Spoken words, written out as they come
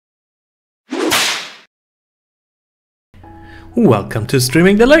Welcome to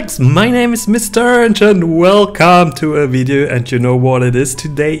Streaming Deluxe. My name is Mr. Orange and welcome to a video. And you know what it is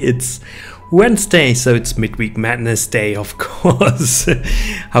today? It's Wednesday, so it's Midweek Madness Day, of course.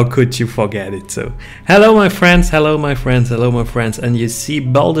 How could you forget it? So, hello my friends, hello my friends, hello my friends. And you see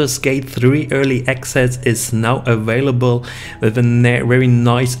Baldur's Gate 3 Early Access is now available with a very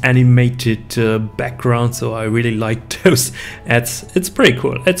nice animated background. So I really like those ads. It's pretty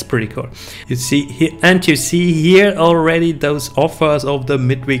cool, it's pretty cool. You see here, and you see here already those offers of the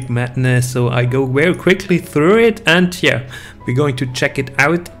Midweek Madness. So I go very quickly through it and yeah, we're going to check it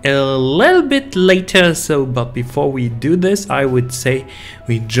out a little bit later. So, but before we do this, I would say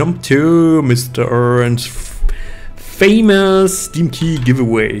we jump to Mr. Orange's famous Steam key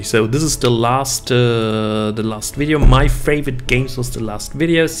giveaway. So this is the last video. My favorite games was the last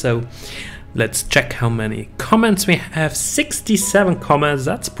video. So let's check how many comments we have. 67 comments.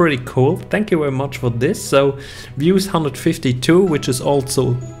 That's pretty cool. Thank you very much for this. So views 152, which is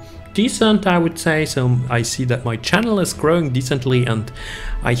also decent, I would say. So I see that my channel is growing decently, and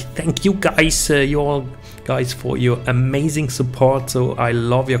I thank you guys, you all guys, for your amazing support. So I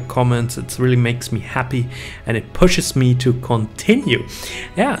love your comments. It really makes me happy and it pushes me to continue.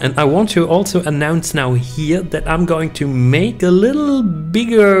 Yeah, and I want to also announce now here that I'm going to make a little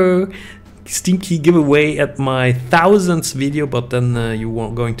bigger Steam key giveaway at my 1000th video, but then you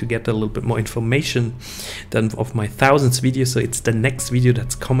are going to get a little bit more information than of my 1000th video. So it's the next video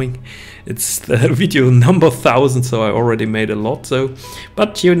that's coming. It's the video number 1000, so I already made a lot. So,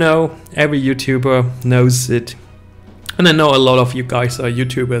 but you know, every YouTuber knows it. And I know a lot of you guys are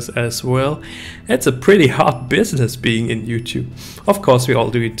YouTubers as well. It's a pretty hard business being in YouTube. Of course, we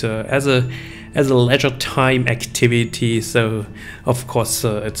all do it as a leisure time activity. So of course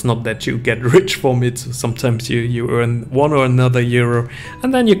it's not that you get rich from it. So sometimes you earn one or another euro,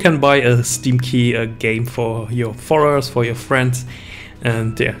 and then you can buy a Steam key, a game for your followers, for your friends.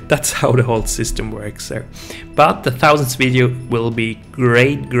 And yeah, that's how the whole system works there. But the 1000th video will be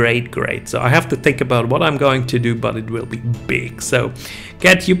great. So I have to think about what I'm going to do, but it will be big. So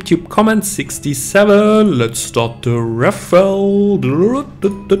get YouTube comments 67. Let's start the raffle.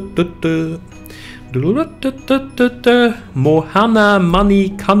 Mohana Money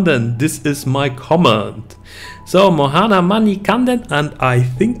Kanden, this is my comment. So Mohana Money Kanden, and I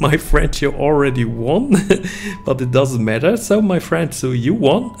think my friend you already won, but it doesn't matter. So my friend, so you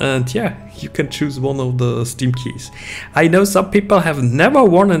won, and yeah, you can choose one of the Steam keys. I know some people have never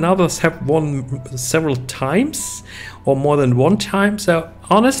won and others have won several times or more than one time. So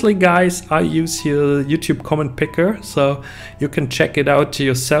honestly guys, I use here YouTube comment picker, so you can check it out to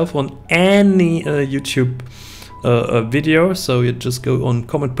yourself on any YouTube video. So you just go on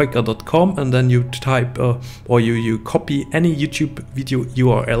commentpicker.com and then you type or you copy any YouTube video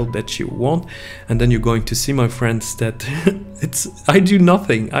URL that you want, and then you're going to see, my friends, that I do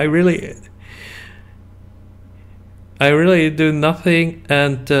nothing. I really do nothing.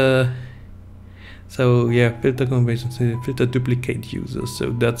 And so yeah, filter conversions, filter duplicate users. So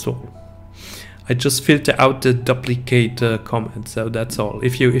that's all. I just filter out the duplicate comments. So that's all.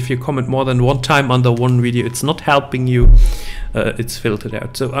 If you comment more than one time under one video, it's not helping you. It's filtered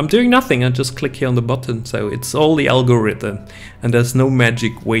out. So I'm doing nothing. I just click here on the button. So it's all the algorithm, and there's no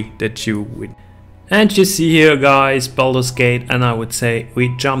magic way that you win. And you see here, guys, Baldur's Gate, and I would say we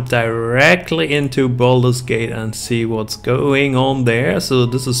jump directly into Baldur's Gate and see what's going on there. So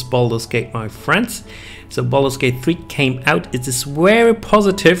this is Baldur's Gate, my friends. So Baldur's Gate 3 came out. It is very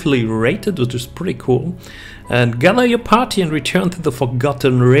positively rated, which is pretty cool. And gather your party and return to the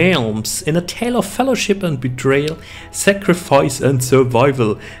Forgotten Realms in a tale of fellowship and betrayal, sacrifice and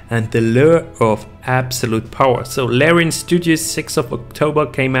survival, and the lure of absolute power. So Larian Studios, 6th of October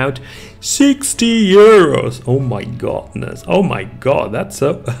came out. 60 euros. Oh my godness. Oh my god, that's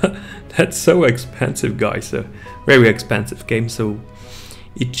so that's so expensive, guys. A very expensive game. So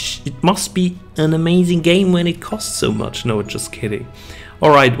it must be an amazing game when it costs so much. No, just kidding.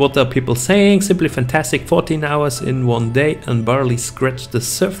 Alright, what are people saying? Simply fantastic, 14 hours in one day and barely scratched the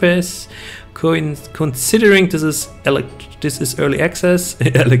surface. Considering this is early access,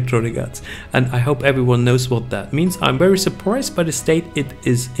 Electronic Arts, and I hope everyone knows what that means. I'm very surprised by the state it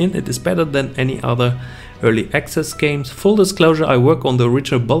is in. It is better than any other early access games. Full disclosure, I work on the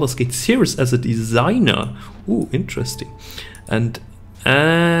original Baldur's Gate series as a designer. Ooh, interesting. And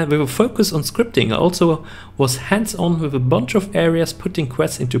with a focus on scripting. I also was hands-on with a bunch of areas, putting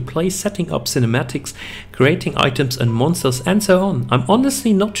quests into play, setting up cinematics, creating items and monsters, and so on. I'm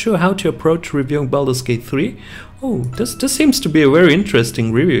honestly not sure how to approach reviewing Baldur's Gate 3. Oh, this seems to be a very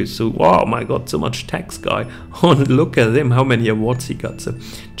interesting review. So, wow, my god, so much text, guy. Oh, look at him, how many awards he got. So,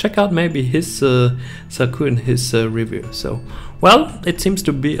 check out maybe his Saku and his review. So, well, it seems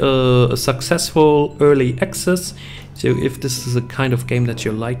to be a successful early access. So, if this is a kind of game that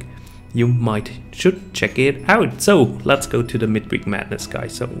you like, you should check it out. So, let's go to the Midweek Madness,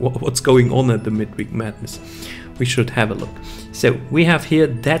 guys. So, what's going on at the Midweek Madness? We should have a look. So we have here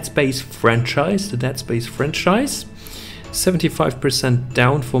Dead Space franchise, the Dead Space franchise, 75%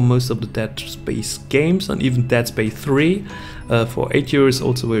 down for most of the Dead Space games, and even Dead Space 3 for €8,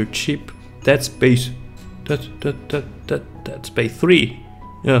 also very cheap. Dead Space 3.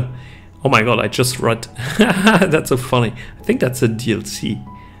 Yeah. Oh my god, I just read. That's so funny. I think that's a DLC.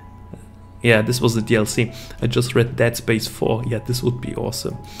 Yeah, this was a DLC. I just read Dead Space 4. Yeah, this would be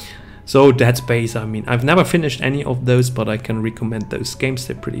awesome. So Dead Space, I mean, I've never finished any of those, but I can recommend those games,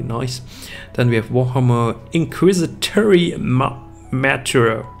 they're pretty nice. Then we have Warhammer Inquisitory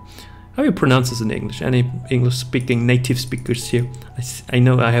Mature. How do you pronounce this in English? Any English-speaking native speakers here? I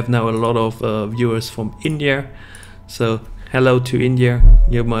know I have now a lot of viewers from India, so hello to India.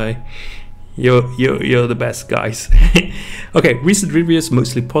 You're the best, guys. Okay, recent reviews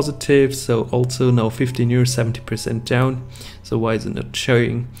mostly positive, so also now €15, 70% down. So why is it not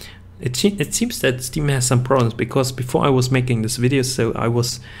showing? It seems that Steam has some problems, because before I was making this video, so I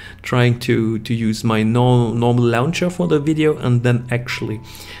was trying to use my normal launcher for the video, and then actually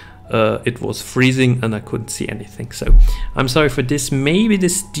it was freezing and I couldn't see anything. So I'm sorry for this. Maybe the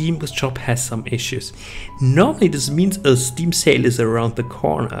Steam shop has some issues. Normally this means a Steam sale is around the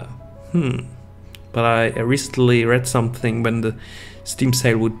corner. But I recently read something when the Steam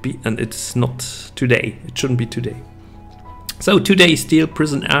sale would be, and it's not today. It shouldn't be today. So today, Steel,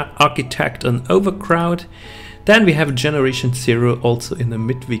 Prison Architect, and Overcrowd. Then we have Generation Zero, also in the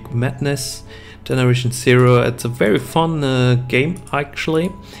Midweek Madness. Generation Zero, it's a very fun game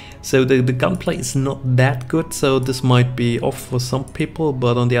actually. So the gunplay is not that good, so this might be off for some people,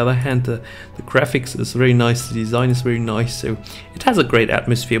 but on the other hand, the graphics is very nice, the design is very nice, so it has a great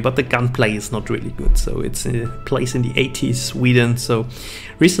atmosphere, but the gunplay is not really good. So it's a place in the 80s Sweden, so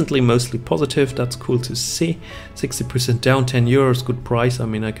recently mostly positive, that's cool to see. 60% down, €10, good price. I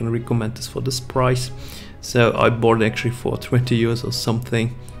mean, I can recommend this for this price. So I bought it actually for €20 or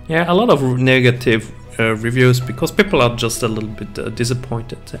something. Yeah, a lot of negative reviews because people are just a little bit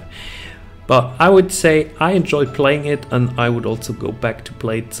disappointed. But I would say I enjoyed playing it, and I would also go back to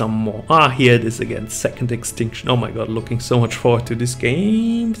play it some more. Ah, here it is again, Second Extinction. Oh my god, looking so much forward to this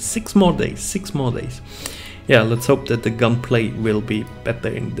game. 6 more days, 6 more days. Yeah, let's hope that the gunplay will be better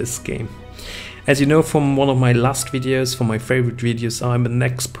in this game. As you know from one of my last videos, from my favorite videos, I'm an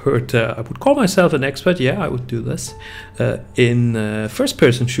expert, I would call myself an expert, yeah, I would do this, in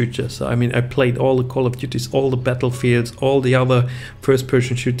first-person shooters. I mean, I played all the Call of Duties, all the Battlefields, all the other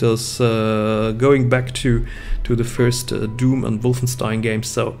first-person shooters, going back to the first Doom and Wolfenstein games,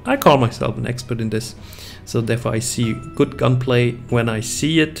 so I call myself an expert in this. So therefore I see good gunplay when I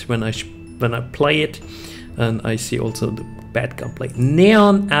see it, when I play it, and I see also the bad gunplay.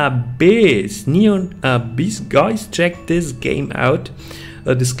 Neon Abyss, guys, check this game out.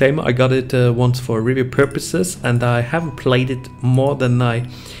 A disclaimer, I got it once for review purposes, and I haven't played it more than I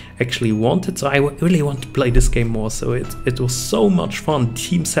actually wanted, so I really want to play this game more. So it was so much fun.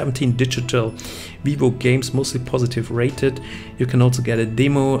 Team 17 Digital, Vivo Games, mostly positive rated. You can also get a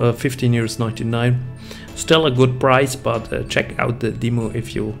demo, €15.99. Still a good price, but check out the demo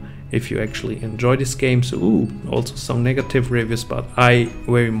if you actually enjoy this game. So also some negative reviews, but I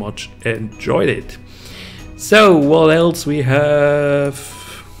very much enjoyed it. So what else we have?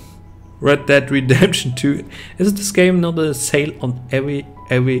 Red Dead Redemption 2. Is this game not a sale on every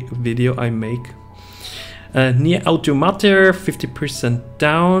video I make? Nier Automata, 50%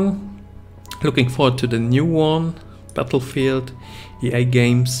 down. Looking forward to the new one. Battlefield, EA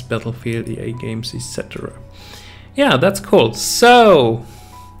Games, Battlefield, EA Games, etc. Yeah, that's cool. So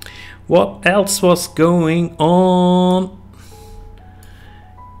what else was going on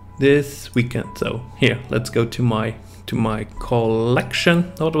this weekend? So here, let's go to my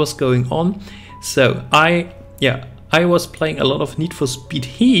collection. What was going on? So I was playing a lot of Need for Speed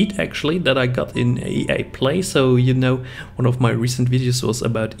Heat actually, that I got in EA Play. So you know, one of my recent videos was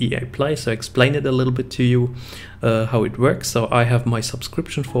about EA Play, so I explained it a little bit to you. how it works. So I have my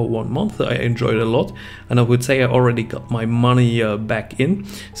subscription for 1 month. I enjoyed it a lot, and I would say I already got my money back in.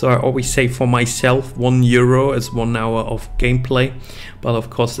 So I always say for myself €1 is 1 hour of gameplay, but of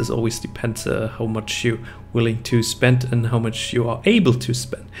course this always depends how much you're willing to spend and how much you are able to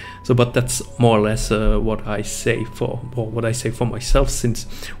spend. So but that's more or less what I say for myself, since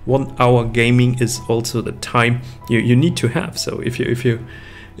 1 hour gaming is also the time you need to have. So if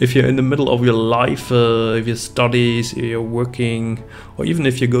you're in the middle of your life, if you studies, if you're working, or even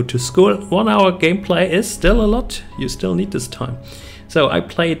if you go to school, 1 hour gameplay is still a lot. You still need this time. So I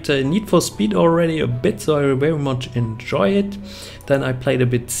played Need for Speed already a bit, so I very much enjoy it. Then I played a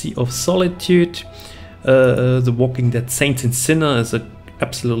bit Sea of Solitude. The Walking Dead Saints and Sinner is an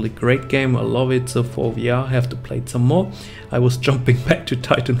absolutely great game. I love it. So for VR I have to play it some more. I was jumping back to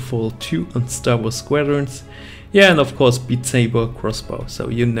Titanfall 2 and Star Wars Squadrons. Yeah, and of course Beat Saber Crossbow, so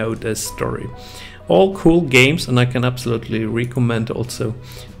you know the story. All cool games, and I can absolutely recommend also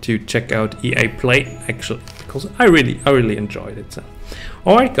to check out EA Play, actually, because I really enjoyed it. So.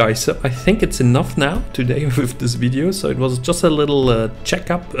 Alright guys, so I think it's enough now today with this video. So it was just a little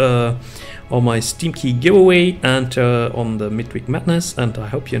checkup on my Steam Key giveaway and on the Midweek Madness, and I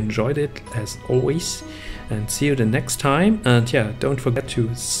hope you enjoyed it as always. And see you the next time, and yeah, don't forget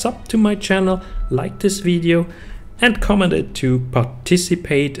to sub to my channel, like this video, and comment it to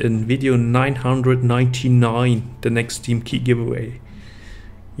participate in video 999, the next Steam Key giveaway,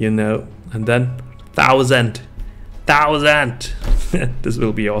 you know, and then 1000 this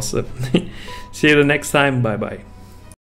will be awesome. See you the next time, bye bye.